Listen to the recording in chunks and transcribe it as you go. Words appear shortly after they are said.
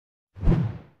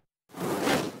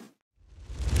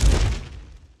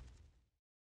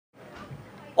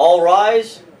All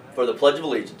rise for the Pledge of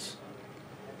Allegiance.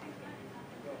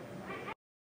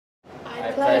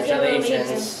 I pledge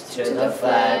allegiance to the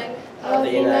flag of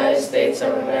the United States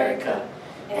of America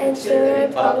and to the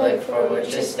republic for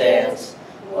which it stands,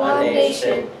 one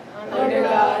nation, under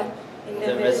God,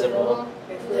 indivisible,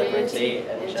 with liberty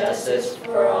and justice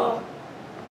for all.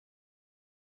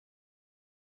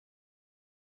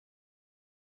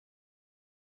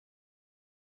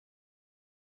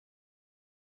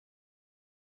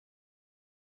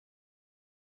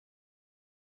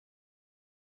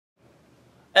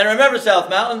 And remember, South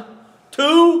Mountain,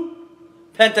 tu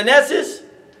perteneces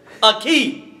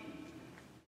aquí.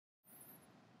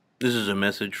 This is a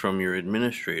message from your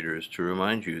administrators to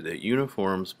remind you that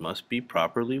uniforms must be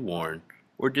properly worn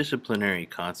or disciplinary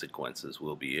consequences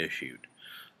will be issued.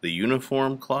 The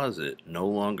uniform closet no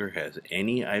longer has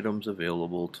any items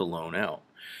available to loan out.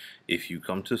 If you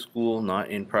come to school not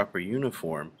in proper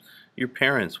uniform, your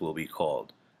parents will be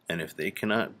called, and if they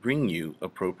cannot bring you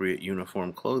appropriate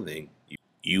uniform clothing,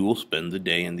 you will spend the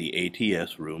day in the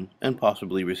ATS room and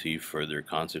possibly receive further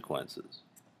consequences.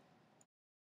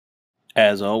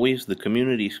 As always, the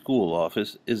community school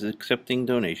office is accepting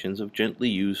donations of gently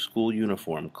used school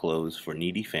uniform clothes for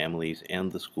needy families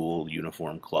and the school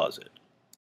uniform closet.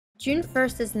 June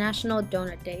 1st is National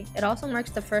Donut Day. It also marks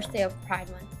the first day of Pride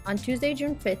Month. On Tuesday,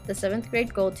 June 5th, the 7th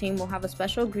grade Gold Team will have a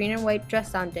special green and white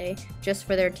dress-down day just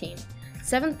for their team.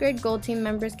 7th grade Gold Team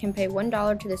members can pay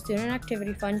 $1 to the Student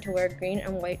Activity Fund to wear green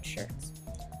and white shirts.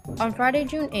 On Friday,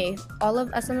 June 8th, all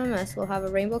of SMMS will have a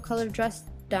rainbow-colored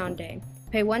dress-down day.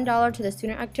 Pay $1 to the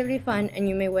Student Activity Fund and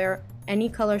you may wear any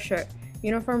color shirt.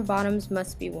 Uniform bottoms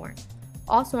must be worn.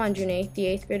 Also on June 8th, the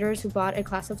 8th graders who bought a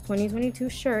Class of 2022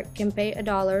 shirt can pay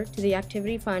 $1 to the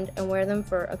Activity Fund and wear them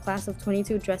for a Class of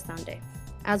 22 dress-down day.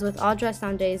 As with all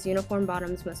dress-down days, uniform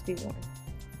bottoms must be worn.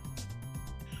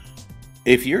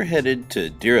 If you're headed to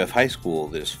Deer High School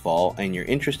this fall and you're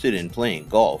interested in playing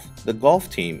golf, the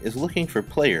golf team is looking for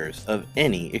players of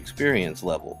any experience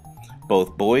level.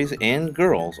 Both boys and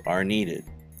girls are needed.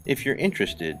 If you're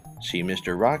interested, see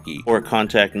Mr. Rocky or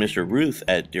contact Mr. Ruth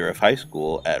at Deer High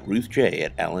School at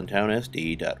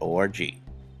ruthj@allentownsd.org.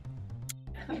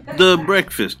 The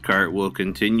breakfast cart will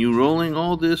continue rolling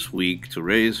all this week to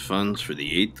raise funds for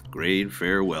the 8th grade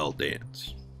farewell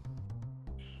dance.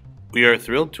 We are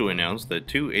thrilled to announce that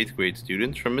 2 8th grade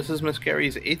students from Mrs.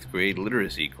 Mascari's 8th grade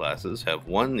literacy classes have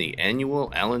won the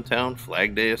annual Allentown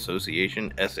Flag Day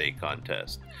Association essay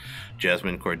contest.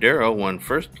 Jasmine Cordero won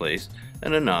first place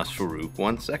and Anas Farouk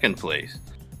won second place.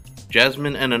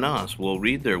 Jasmine and Anas will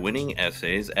read their winning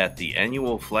essays at the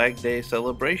annual Flag Day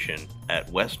celebration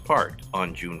at West Park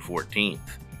on June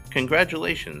 14th.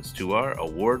 Congratulations to our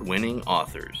award-winning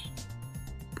authors.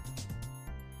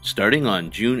 Starting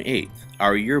on June 8th,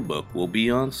 our yearbook will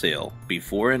be on sale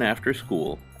before and after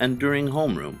school and during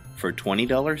homeroom for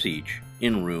 $20 each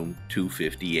in room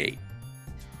 258.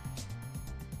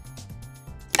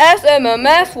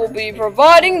 SMMS will be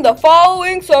providing the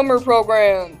following summer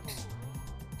programs.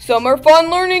 Summer Fun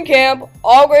Learning Camp,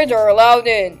 all grades are allowed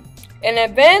in. An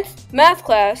advanced math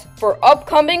class for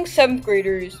upcoming 7th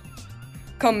graders.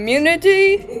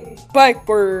 Community Bike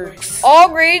Works, all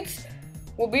grades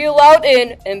will be allowed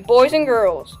in, and boys and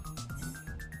girls.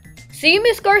 See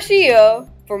Ms. Garcia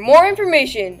for more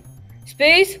information.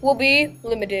 Space will be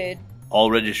limited. All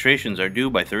registrations are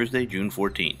due by Thursday, June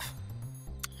 14th.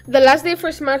 The last day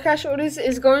for Smart Cash orders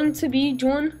is going to be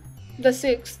June the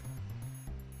 6th.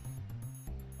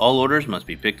 All orders must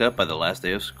be picked up by the last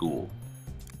day of school.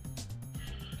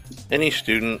 Any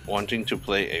student wanting to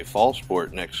play a fall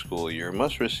sport next school year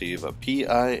must receive a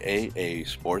PIAA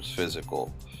sports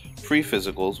physical. Free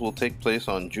physicals will take place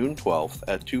on June 12th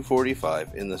at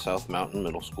 2:45 in the South Mountain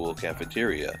Middle School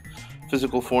cafeteria.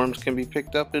 Physical forms can be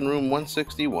picked up in room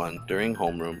 161 during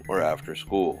homeroom or after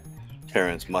school.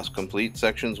 Parents must complete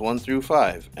sections 1 through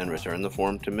 5 and return the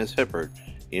form to Ms. Hippert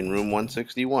in room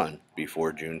 161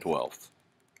 before June 12th.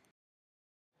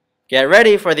 Get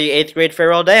ready for the 8th grade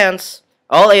farewell dance!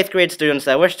 All 8th grade students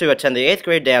that wish to attend the 8th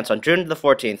grade dance on June the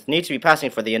 14th need to be passing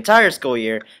for the entire school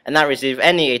year and not receive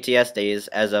any ATS days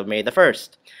as of May the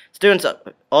 1st. Students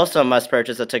also must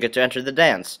purchase a ticket to enter the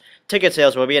dance. Ticket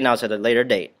sales will be announced at a later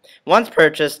date. Once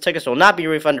purchased, tickets will not be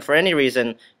refunded for any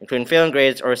reason, including failing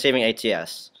grades or receiving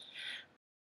ATS.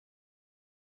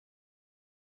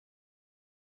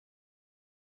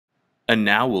 And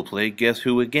now we'll play Guess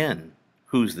Who again.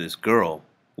 Who's this girl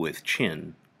with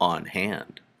chin on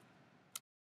hand?